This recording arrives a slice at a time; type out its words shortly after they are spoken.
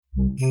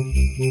Ho,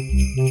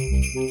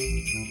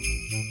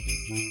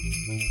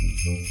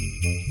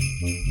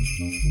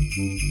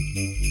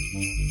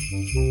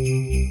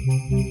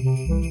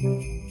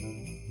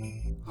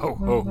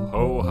 ho,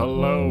 ho,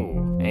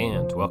 hello,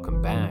 and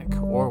welcome back,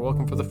 or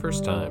welcome for the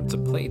first time to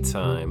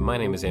Playtime. My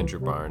name is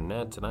Andrew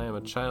Barnett, and I am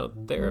a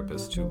child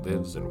therapist who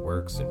lives and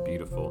works in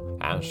beautiful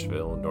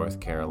Asheville, North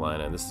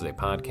Carolina. And this is a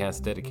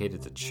podcast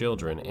dedicated to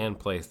children and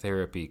play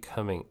therapy,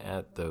 coming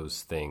at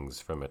those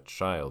things from a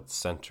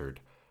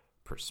child-centered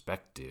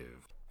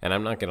perspective. And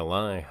I'm not going to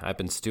lie, I've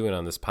been stewing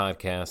on this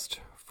podcast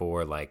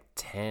for like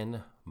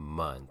 10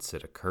 months.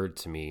 It occurred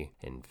to me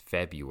in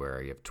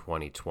February of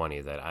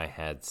 2020 that I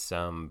had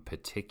some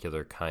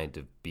particular kind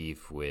of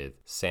beef with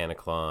Santa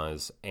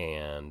Claus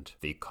and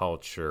the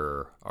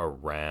culture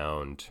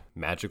around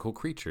magical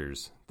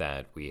creatures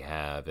that we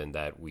have and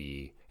that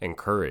we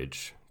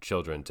encourage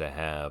children to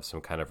have some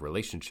kind of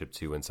relationship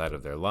to inside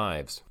of their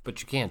lives.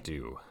 But you can't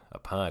do a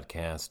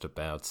podcast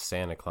about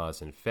Santa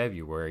Claus in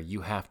February.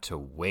 You have to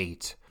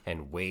wait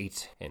and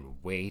wait and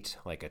wait,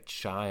 like a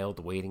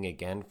child waiting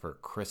again for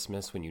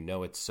Christmas when you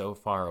know it's so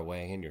far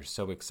away and you're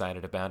so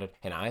excited about it.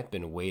 And I've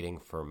been waiting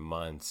for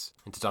months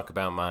to talk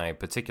about my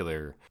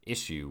particular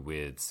issue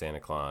with Santa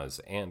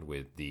Claus and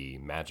with the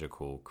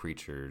magical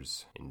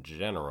creatures in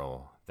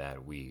general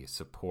that we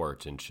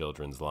support in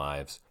children's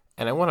lives.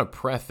 And I want to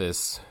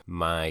preface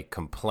my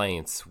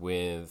complaints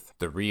with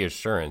the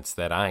reassurance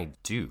that I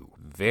do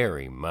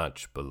very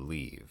much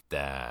believe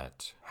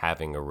that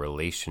having a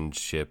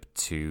relationship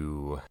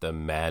to the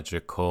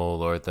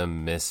magical or the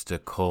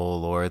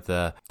mystical or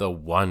the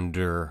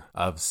wonder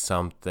of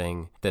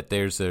something, that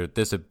there's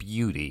a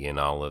beauty in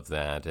all of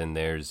that, and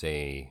there's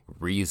a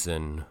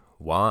reason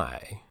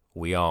why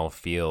we all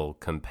feel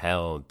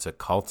compelled to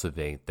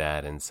cultivate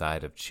that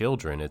inside of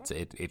children.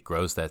 It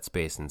grows that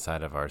space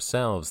inside of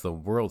ourselves. The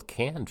world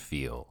can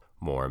feel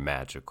more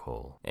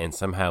magical and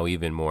somehow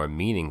even more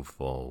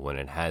meaningful when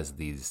it has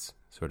these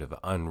sort of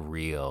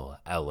unreal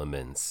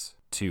elements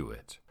to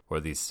it, or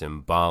these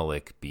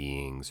symbolic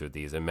beings or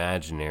these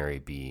imaginary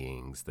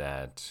beings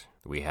that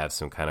we have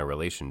some kind of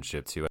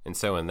relationship to. And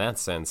so in that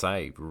sense,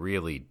 I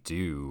really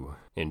do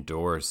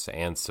endorse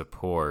and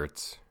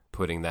support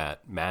putting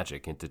that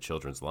magic into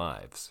children's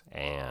lives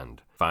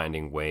and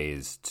finding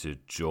ways to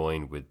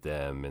join with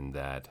them in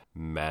that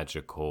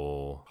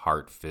magical,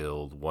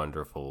 heart-filled,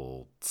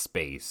 wonderful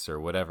space, or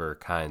whatever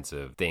kinds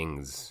of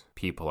things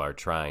people are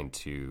trying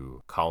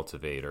to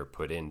cultivate or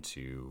put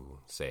into,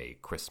 say,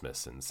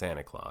 Christmas and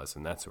Santa Claus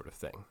and that sort of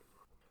thing.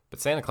 But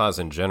Santa Claus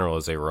in general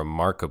is a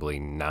remarkably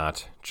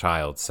not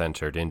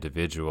child-centered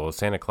individual.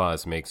 Santa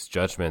Claus makes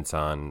judgments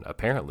on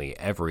apparently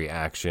every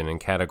action and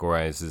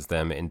categorizes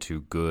them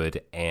into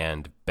good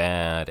and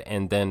bad.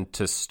 And then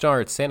to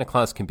start, Santa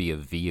Claus can be a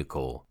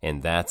vehicle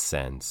in that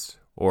sense,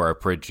 or a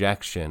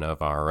projection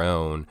of our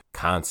own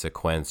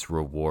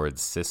consequence-reward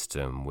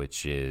system,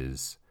 which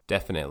is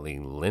definitely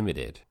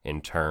limited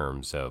in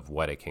terms of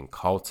what it can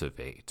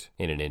cultivate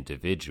in an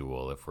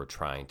individual if we're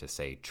trying to,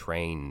 say,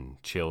 train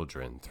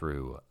children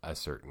through a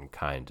certain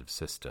kind of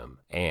system.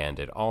 And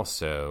it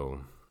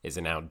also is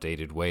an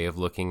outdated way of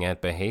looking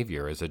at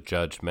behavior, is a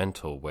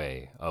judgmental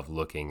way of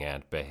looking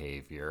at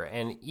behavior.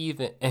 And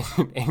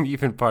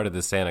even part of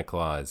the Santa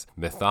Claus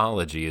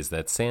mythology is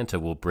that Santa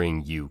will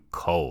bring you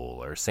coal,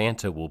 or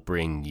Santa will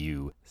bring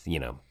you,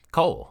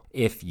 coal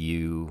if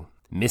you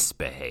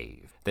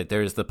misbehave. That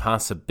there's the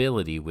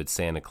possibility with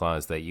Santa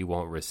Claus that you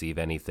won't receive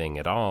anything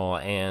at all.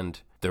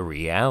 And the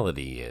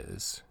reality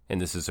is,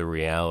 and this is a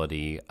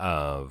reality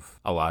of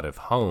a lot of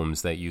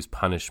homes that use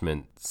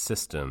punishment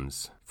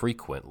systems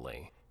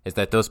frequently, is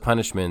that those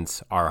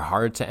punishments are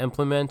hard to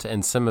implement.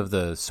 And some of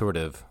the sort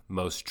of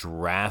most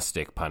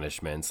drastic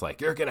punishments, like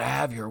you're going to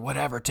have your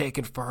whatever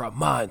taken for a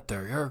month,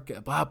 or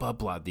you're blah, blah,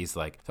 blah. These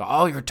so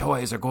all your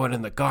toys are going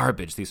in the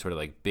garbage. These sort of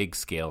like big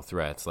scale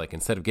threats. Like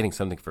instead of getting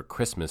something for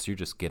Christmas, you're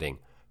just getting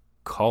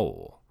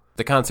coal.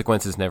 The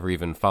consequences never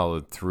even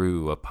followed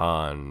through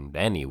upon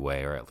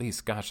anyway, or at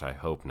least, gosh, I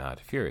hope not.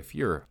 If you're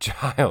a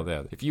child,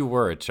 if you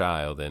were a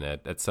child and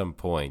at some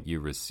point you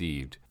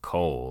received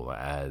coal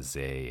as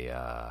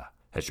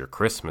your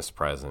Christmas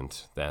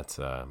present, that's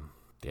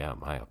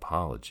my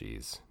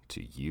apologies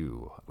to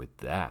you with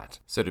that.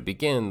 So to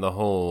begin, the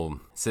whole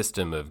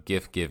system of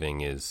gift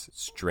giving is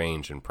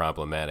strange and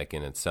problematic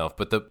in itself,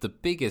 but the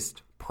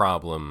biggest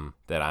problem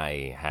that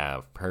I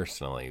have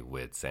personally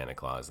with Santa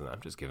Claus, and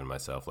I'm just giving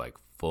myself like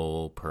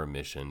full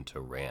permission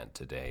to rant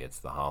today, it's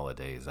the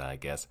holidays, I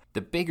guess.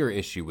 The bigger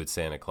issue with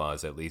Santa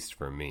Claus, at least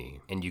for me,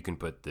 and you can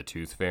put the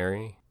Tooth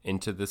Fairy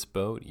into this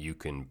boat, you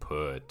can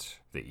put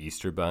the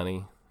Easter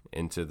Bunny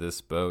into this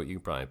boat, you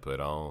can probably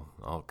put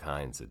all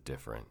kinds of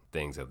different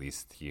things, at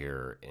least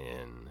here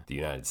in the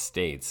United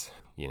States.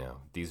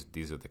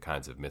 These are the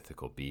kinds of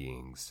mythical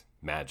beings,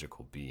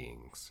 magical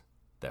beings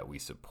that we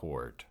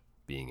support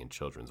being in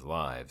children's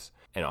lives.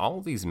 And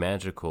all these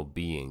magical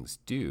beings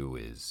do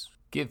is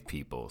give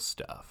people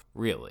stuff,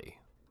 really.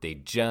 They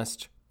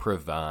just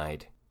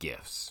provide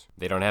gifts.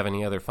 They don't have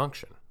any other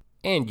function.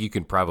 And you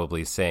could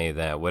probably say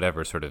that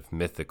whatever sort of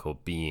mythical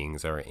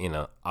beings are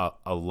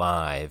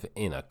alive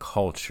in a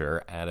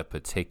culture at a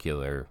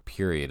particular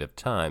period of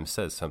time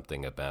says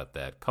something about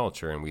that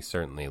culture. And we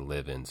certainly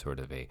live in sort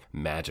of a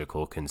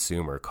magical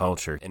consumer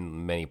culture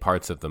in many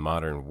parts of the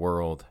modern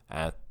world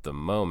at the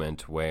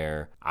moment,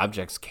 where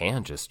objects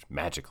can just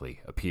magically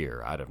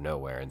appear out of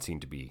nowhere and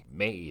seem to be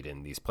made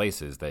in these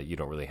places that you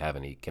don't really have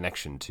any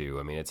connection to.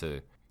 I mean,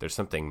 there's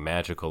something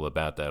magical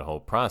about that whole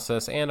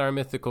process, and our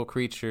mythical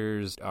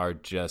creatures are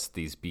just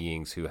these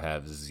beings who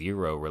have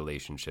zero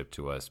relationship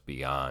to us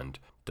beyond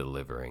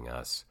delivering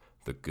us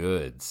the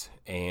goods.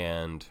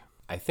 And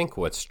I think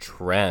what's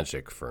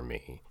tragic for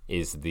me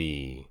is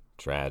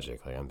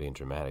I'm being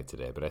dramatic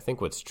today, but I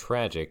think what's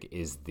tragic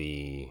is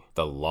the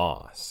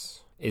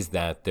loss, is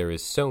that there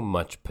is so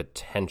much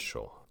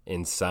potential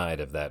inside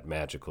of that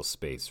magical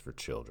space for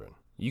children.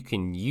 You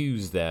can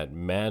use that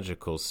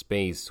magical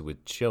space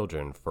with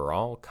children for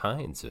all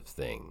kinds of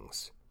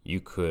things. You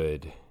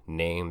could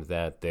name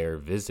that they're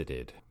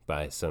visited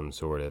by some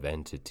sort of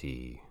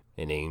entity,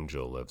 an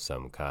angel of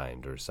some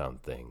kind or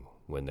something,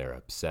 when they're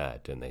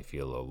upset and they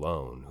feel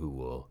alone, who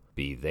will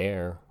be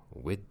there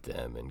with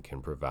them and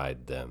can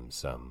provide them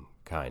some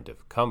kind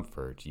of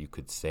comfort. You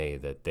could say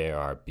that there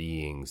are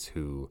beings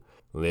who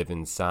live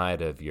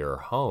inside of your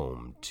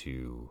home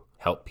to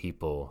help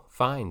people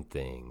find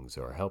things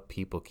or help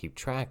people keep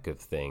track of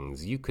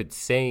things. You could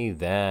say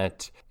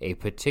that a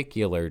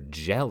particular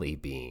jelly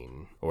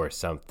bean or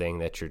something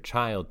that your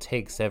child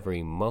takes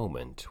every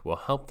moment will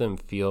help them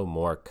feel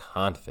more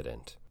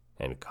confident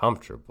and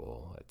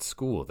comfortable at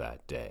school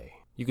that day.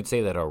 You could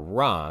say that a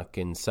rock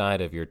inside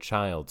of your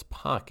child's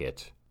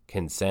pocket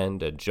can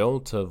send a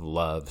jolt of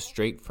love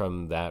straight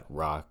from that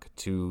rock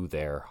to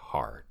their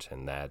heart,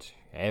 and that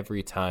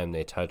every time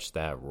they touch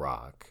that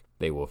rock,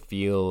 they will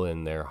feel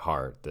in their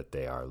heart that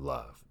they are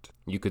loved.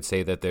 You could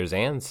say that there's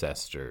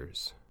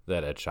ancestors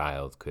that a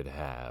child could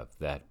have,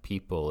 that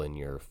people in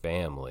your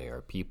family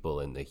or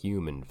people in the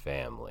human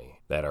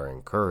family that are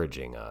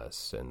encouraging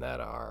us and that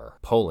are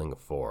pulling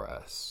for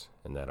us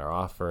and that are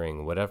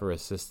offering whatever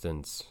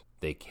assistance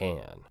they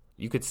can.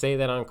 You could say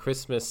that on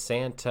Christmas,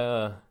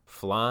 Santa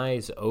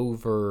flies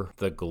over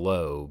the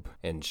globe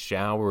and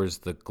showers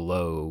the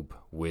globe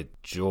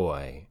with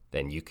joy.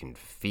 Then you can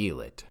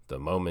feel it the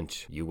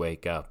moment you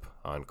wake up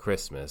on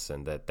Christmas,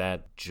 and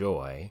that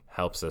joy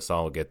helps us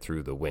all get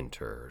through the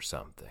winter or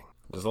something.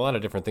 There's a lot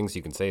of different things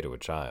you can say to a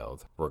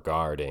child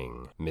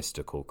regarding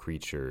mystical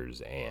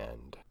creatures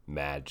and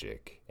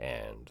magic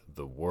and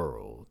the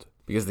world.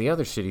 Because the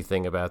other shitty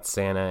thing about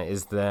Santa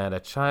is that a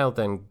child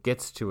then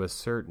gets to a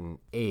certain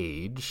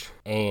age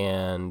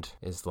and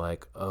is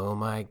like, oh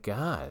my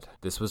God,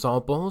 this was all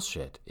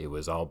bullshit. It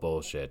was all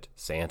bullshit.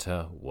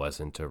 Santa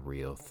wasn't a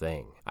real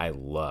thing. I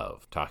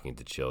love talking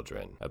to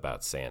children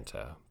about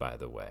Santa, by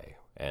the way,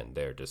 and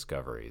their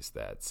discoveries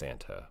that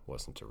Santa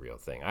wasn't a real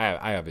thing.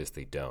 I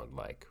obviously don't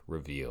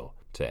reveal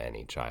to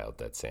any child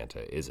that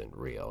Santa isn't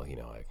real.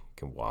 I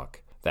can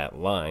walk that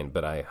line,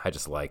 but I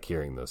just like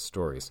hearing those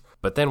stories.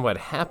 But then what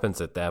happens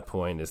at that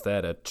point is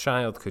that a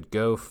child could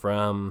go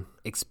from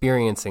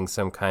experiencing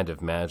some kind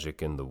of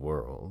magic in the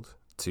world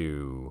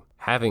to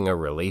having a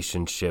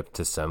relationship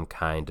to some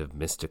kind of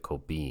mystical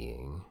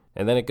being,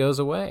 and then it goes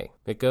away.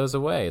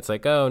 It's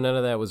like, oh, none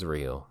of that was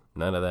real.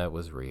 None of that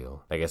was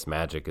real. I guess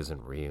magic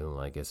isn't real.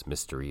 I guess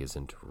mystery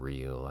isn't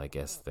real. I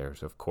guess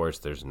there's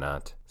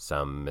not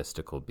some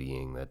mystical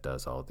being that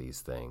does all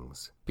these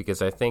things.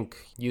 Because I think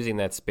using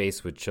that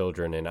space with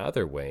children in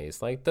other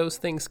ways, those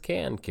things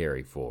can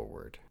carry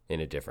forward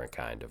in a different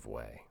kind of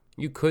way.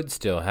 You could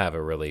still have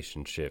a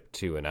relationship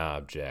to an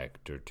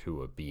object or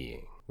to a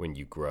being when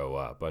you grow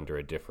up under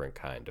a different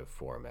kind of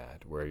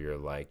format, where you're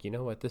like, you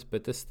know what,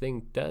 this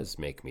thing does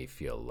make me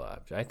feel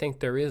loved. I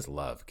think there is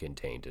love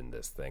contained in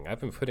this thing.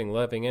 I've been putting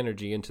loving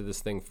energy into this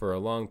thing for a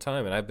long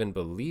time, and I've been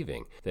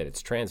believing that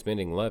it's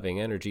transmitting loving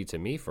energy to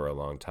me for a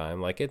long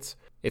time.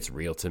 It's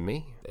real to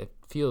me. It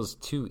feels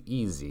too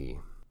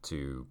easy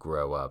to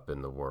grow up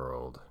in the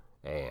world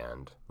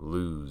and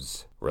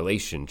lose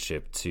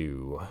relationship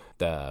to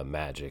the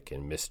magic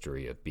and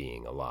mystery of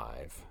being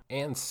alive.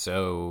 And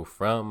so,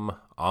 from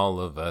all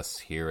of us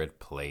here at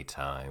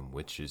Playtime,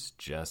 which is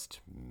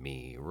just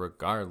me,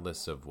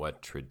 regardless of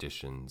what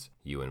traditions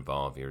you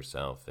involve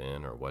yourself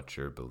in or what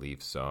your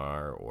beliefs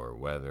are or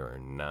whether or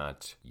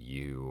not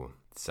you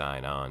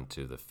sign on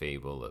to the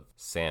fable of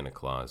Santa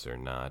Claus or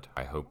not,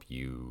 I hope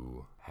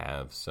you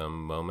have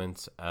some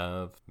moments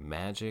of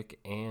magic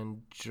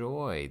and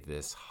joy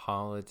this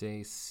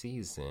holiday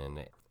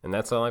season. And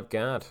that's all I've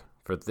got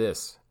for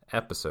this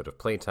episode of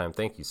Playtime.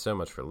 Thank you so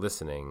much for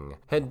listening.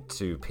 Head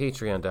to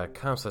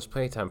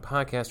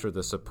patreon.com/playtimepodcast or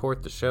the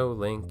support the show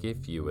link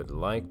if you would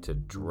like to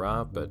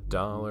drop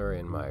 $1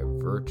 in my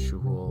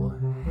virtual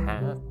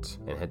hat.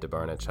 And head to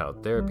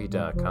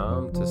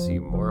barnettchildtherapy.com to see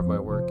more of my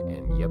work.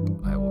 And yep,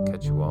 I will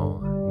catch you all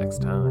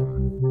next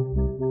time.